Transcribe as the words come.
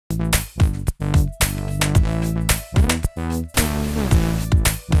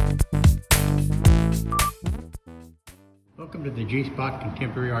Welcome to the G-Spot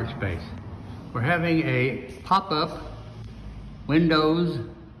Contemporary Art Space. We're having a pop-up windows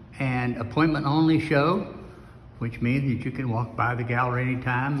and appointment-only show, which means that you can walk by the gallery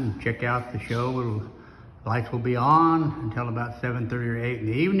anytime and check out the show. Lights will be on until about 7:30 or 8 in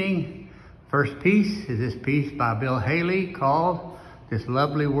the evening. First piece is this piece by Bill Hailey called This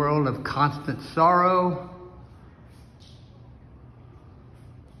Lovely World of Constant Sorrow,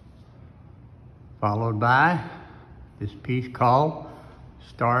 followed by this piece called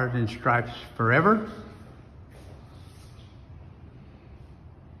Stars and Stripes Forever.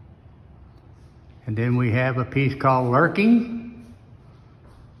 And then we have a piece called Lurking,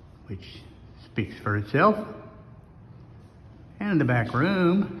 which speaks for itself. And in the back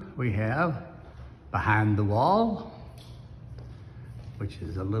room, we have Behind the Wall, which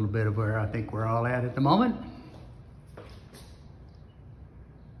is a little bit of where I think we're all at the moment.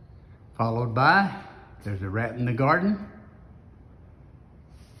 Followed by, there's a Rat in the Garden,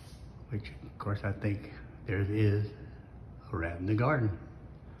 which of course I think there is a rat in the garden.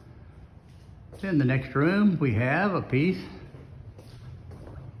 In the next room, we have a piece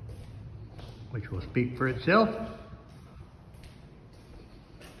which will speak for itself.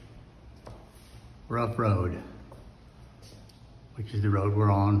 Rough Road, which is the road we're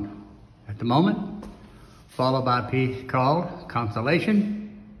on at the moment. Followed by a piece called Consolation.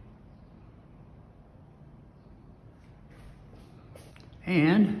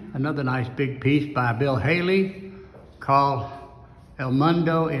 And another nice big piece by Bill Hailey called El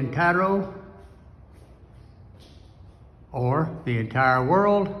Mundo Entero, or The Entire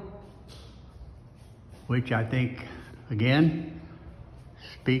World, which I think, again,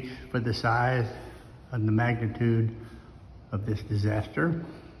 speaks for the size and the magnitude of this disaster.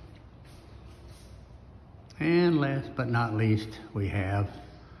 And last but not least, we have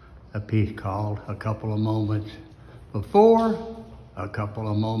a piece called A Couple of Moments Before, A Couple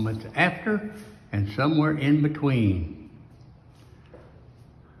of Moments After, and Somewhere in Between.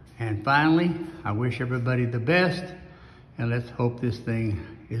 And finally, I wish everybody the best, and let's hope this thing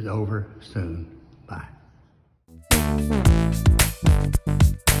is over soon. Bye.